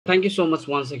Thank you so much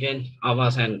once again,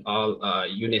 Avas and all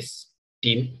UNIS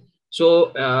team.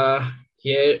 So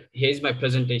here's my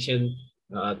presentation.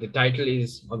 The title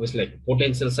is obviously like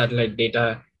potential satellite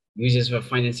data uses for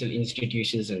financial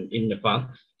institutions in Nepal.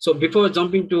 So before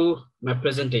jumping to my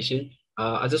presentation,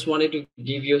 I just wanted to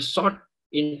give you short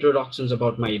introductions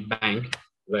about my bank,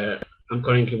 where I'm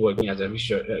currently working as a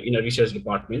research in a research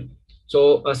department.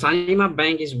 So Sanima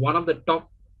Bank is one of the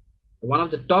top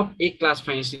A-class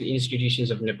financial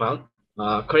institutions of Nepal.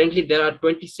 Currently, there are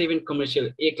 27 commercial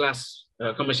A-class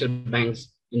commercial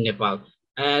banks in Nepal,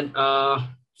 and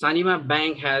Sanima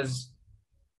Bank has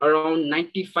around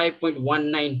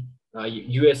 95.19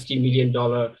 USD million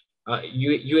dollar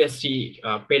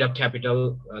USD paid up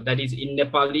capital. That is in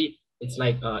Nepali, it's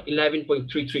like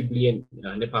 11.33 billion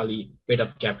Nepali paid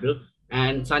up capital.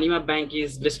 And Sanima Bank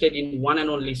is listed in one and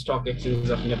only stock exchange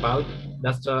of Nepal.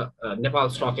 That's the Nepal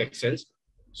Stock Exchange.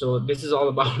 So this is all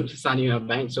about Sanima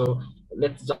Bank. So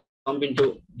let's jump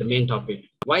into the main topic.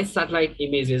 Why satellite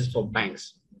images for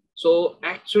banks? So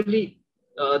actually,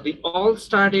 they all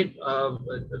started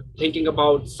thinking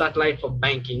about satellite for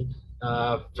banking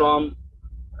from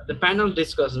the panel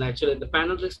discussion. Actually, the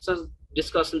panel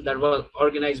discussion that was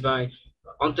organized by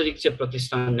Antariksha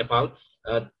Pratishthan Nepal.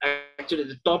 Actually,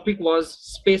 the topic was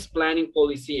space planning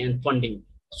policy and funding.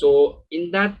 So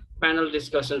in that panel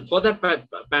discussion, for that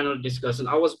panel discussion,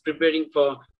 I was preparing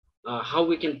for how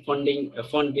we can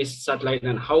fund this satellite,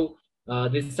 and how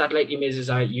these satellite images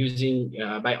are using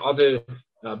by other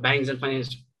banks and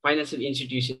financial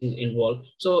institutions involved.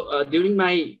 So during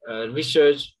my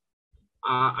research,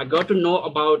 I got to know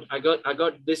about I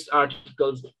got this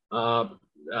articles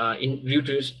in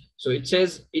Reuters. So it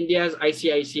says India's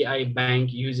ICICI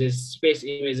Bank uses space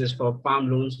images for farm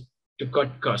loans to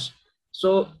cut costs.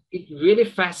 So it really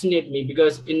fascinates me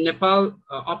because in Nepal,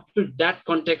 up to that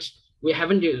context, we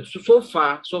haven't used so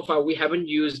far we haven't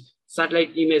used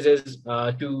satellite images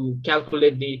to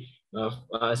calculate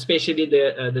especially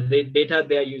the data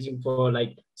they are using for,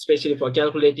 like, especially for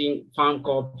calculating farm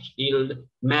crop yield,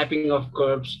 mapping of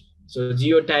crops, so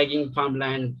geotagging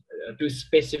farmland to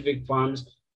specific farms,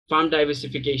 farm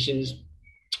diversifications,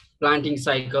 planting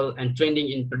cycle, and trending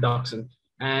in production.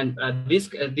 And these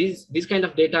kind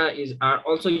of data are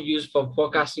also used for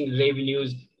forecasting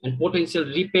revenues and potential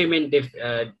repayment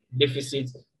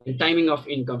deficits and timing of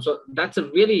income. So that's a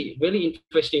really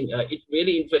interesting. It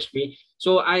really interests me.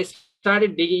 So I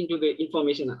started digging into the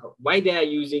information why they are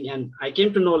using, and I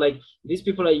came to know, like, these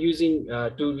people are using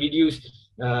to reduce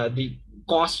the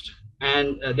cost,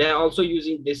 and they are also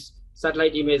using this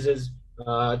satellite images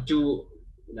uh, to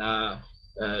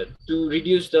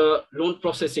reduce the loan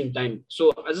processing time.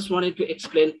 So I just wanted to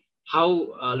explain how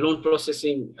loan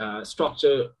processing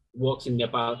structure works in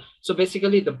Nepal. So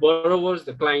basically, the borrowers,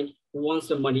 the client who wants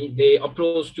the money, they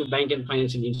approach to bank and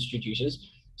financial institutions.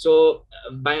 So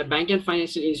by bank and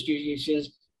financial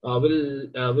institutions will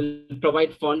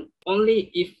provide fund only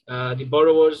if the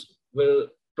borrowers will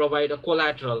provide a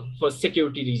collateral for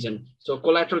security reason. So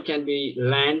collateral can be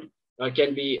land,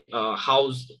 can be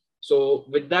house. So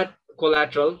with that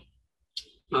collateral,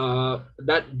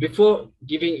 that before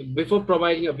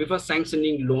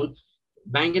sanctioning loan,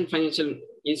 bank and financial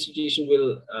institution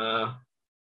will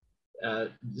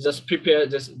just prepare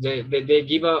this. They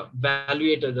give a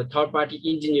valuator, the third party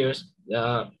engineers.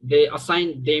 They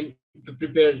assign them to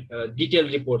prepare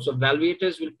detailed reports. So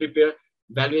valuators will prepare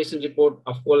valuation report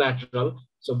of collateral.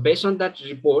 So based on that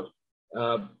report,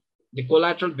 uh, the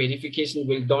collateral verification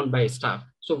will done by staff.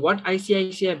 So what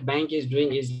ICICI Bank is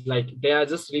doing is, like, they are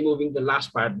just removing the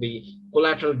last part, the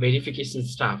collateral verification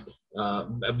staff,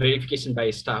 verification by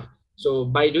staff. So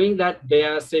by doing that, they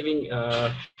are saving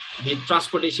the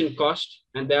transportation cost,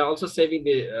 and they are also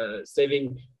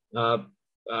saving uh,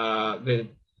 the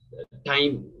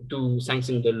time to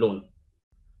sanction the loan.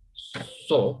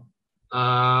 So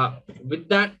with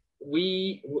that,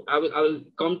 I will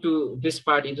come to this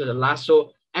part into the last.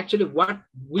 So actually, what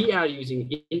we are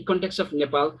using in context of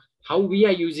Nepal, how we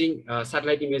are using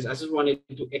satellite images, I just wanted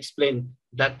to explain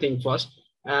that thing first.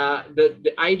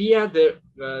 The idea,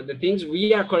 the things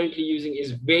we are currently using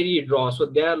is very raw. So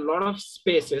there are a lot of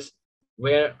spaces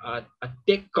where a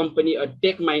tech company, a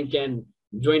tech mind can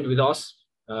join with us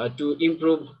to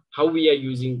improve how we are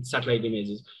using satellite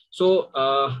images. So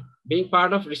being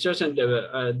part of research and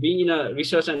being in a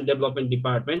research and development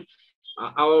department,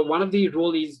 our one of the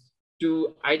role is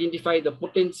to identify the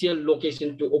potential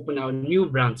location to open our new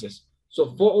branches.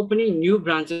 So for opening new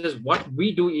branches, what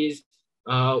we do is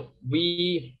uh,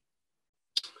 we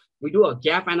we do a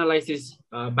gap analysis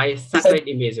by satellite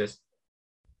images.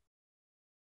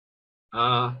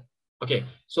 Uh, Okay,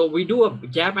 so we do a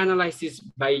gap analysis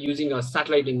by using a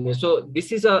satellite image. So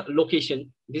this is a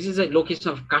location. This is a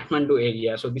location of Kathmandu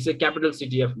area. So this is a capital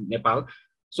city of Nepal.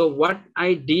 So what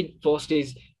I did first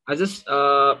is I just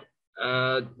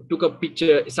took a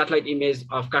picture, satellite image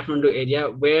of Kathmandu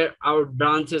area where our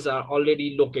branches are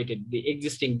already located, the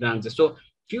existing branches. So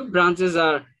few branches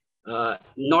are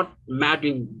not mapped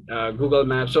in Google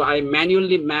Maps. So I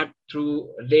manually mapped through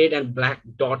red and black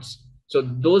dots. So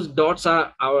those dots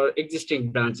are our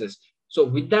existing branches. So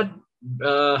with that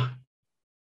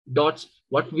dots,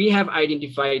 what we have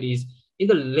identified is in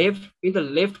the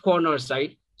left corner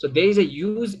side. So there is a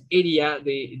huge area,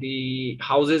 the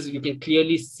houses, you can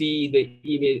clearly see the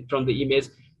image from the image.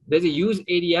 There's a huge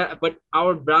area, but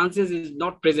our branches is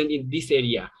not present in this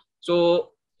area.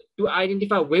 So to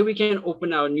identify where we can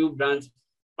open our new branch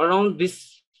around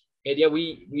this area,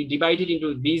 we divide it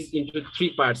into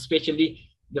three parts. Especially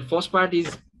the first part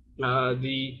is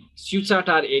the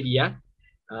Suchatar area.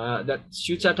 That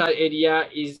Suchatar area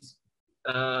is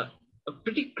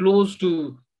pretty close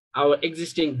to our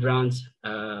existing branch.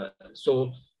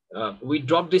 So we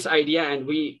drop this idea and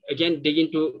we again dig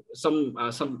into some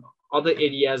other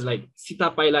areas like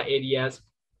Sitapaila areas,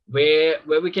 where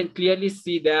we can clearly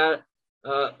see there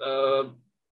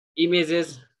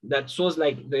images that shows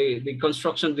like the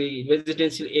construction, the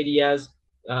residential areas,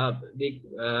 the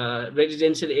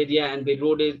residential area, and the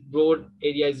road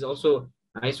area is also.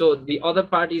 So the other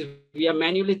part is we are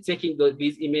manually checking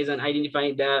these images and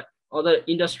identifying the other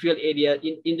industrial area,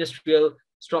 industrial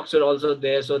structure also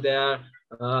there. So there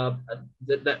are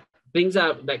the things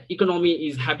are like economy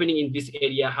is happening in this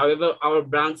area. However, our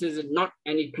branches is not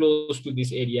any close to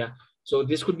this area. So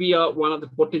this could be one of the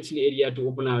potential area to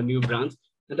open our new branch.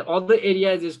 And the other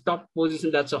area is top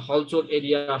position. That's a Halsol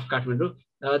area of Kathmandu.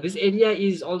 This area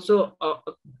is also a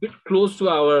bit close to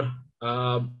our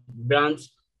branch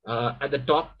at the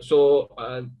top. So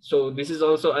this is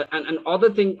also and other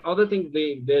thing.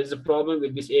 There's a problem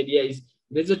with this area is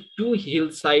there's a two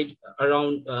hillside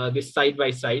around this side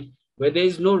by side where there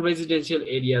is no residential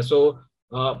area. So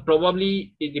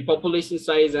probably the population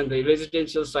size and the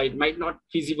residential side might not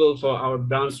feasible for our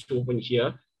branch to open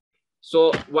here.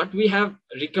 So what we have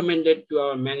recommended to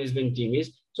our management team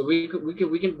is, so we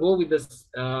can go with this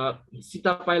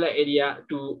Sitapaila area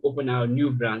to open our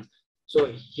new branch.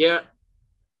 So here,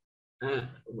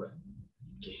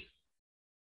 okay.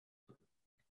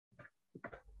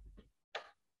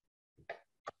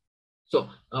 So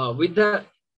with the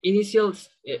initial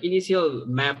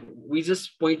map, we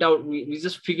just point out, we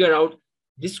just figure out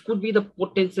this could be the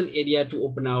potential area to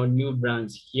open our new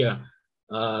branch here.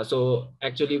 So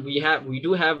actually we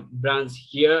do have branch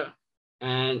here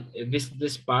and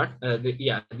this part,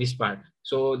 this part.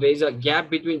 So there is a gap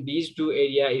between these two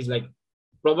areas is like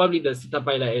probably the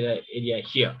Sitapaila area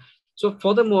here. So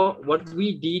furthermore, what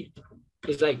we did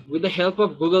is like with the help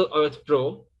of Google Earth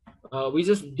Pro, we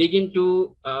just dig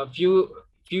into a few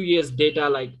years data,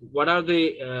 like what are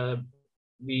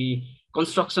the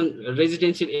construction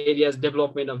residential areas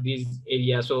development of these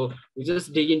areas. So we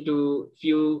just dig into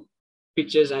few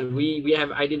pictures and we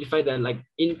have identified that like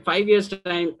in 5 years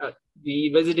time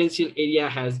the residential area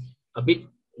has a bit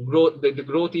growth, the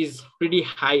growth is pretty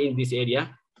high in this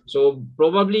area. So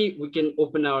probably we can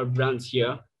open our branch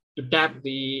here to tap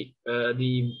the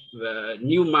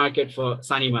new market for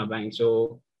Sanima Bank.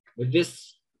 So with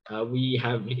this, we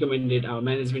have recommended our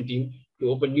management team to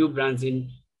open new branch in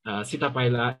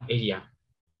Sitapaila area.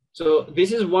 So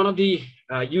this is one of the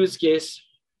use case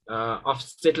of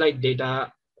satellite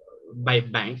data by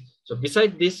banks. So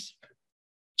besides this,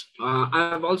 I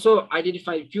have also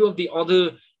identified a few of the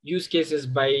other use cases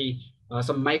by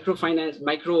some micro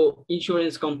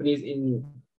insurance companies in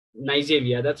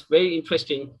Nigeria. That's very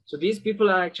interesting. So these people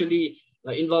are actually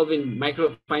involved in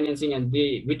microfinancing, and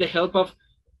they, with the help of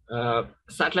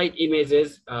satellite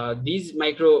images, these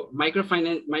micro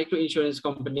insurance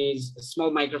companies, small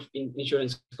micro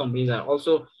insurance companies are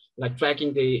also like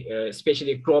tracking the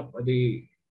especially the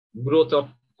growth of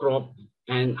crop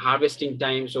and harvesting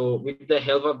time. So with the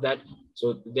help of that,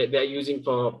 so they're using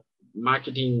for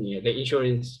marketing the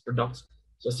insurance products.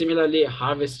 So similarly,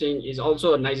 harvesting is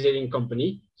also a Nigerian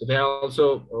company. So they're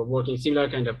also working similar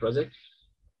kind of project.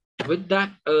 With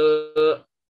that,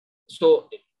 so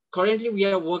currently we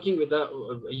are working with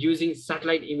using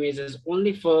satellite images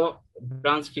only for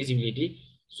branch feasibility.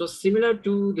 So similar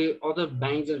to the other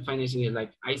banks and financing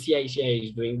like ICICI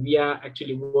is doing, we are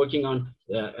actually working on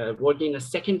working in a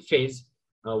second phase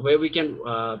where we can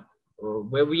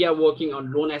where we are working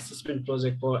on loan assessment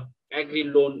project for agri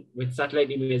loan with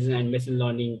satellite images and machine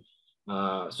learning.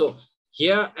 So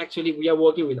here actually we are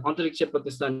working with Antariksha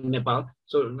Pratishthan Nepal.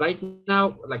 So right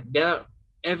now, like there are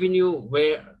avenue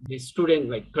where the student,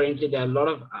 like currently there are a lot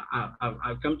of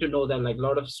I've come to know that like a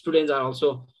lot of students are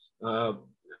also uh,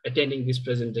 attending this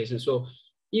presentation. So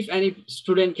if any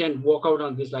student can work out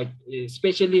on this, like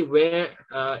especially where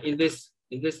in this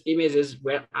images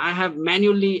where I have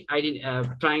manually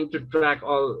trying to track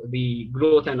all the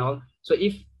growth and all. So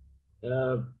if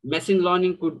machine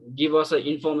learning could give us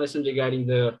information regarding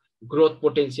the growth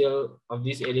potential of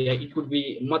this area, it could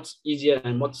be much easier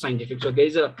and much scientific. So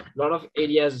there's a lot of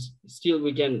areas still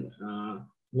we can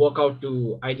work out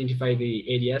to identify the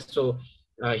areas. So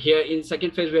here in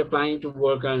second phase, we are planning to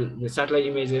work on the satellite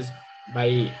images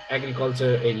by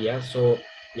agriculture area. So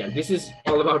yeah, this is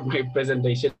all about my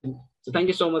presentation. So thank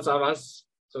you so much, Avas.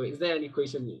 So is there any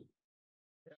question?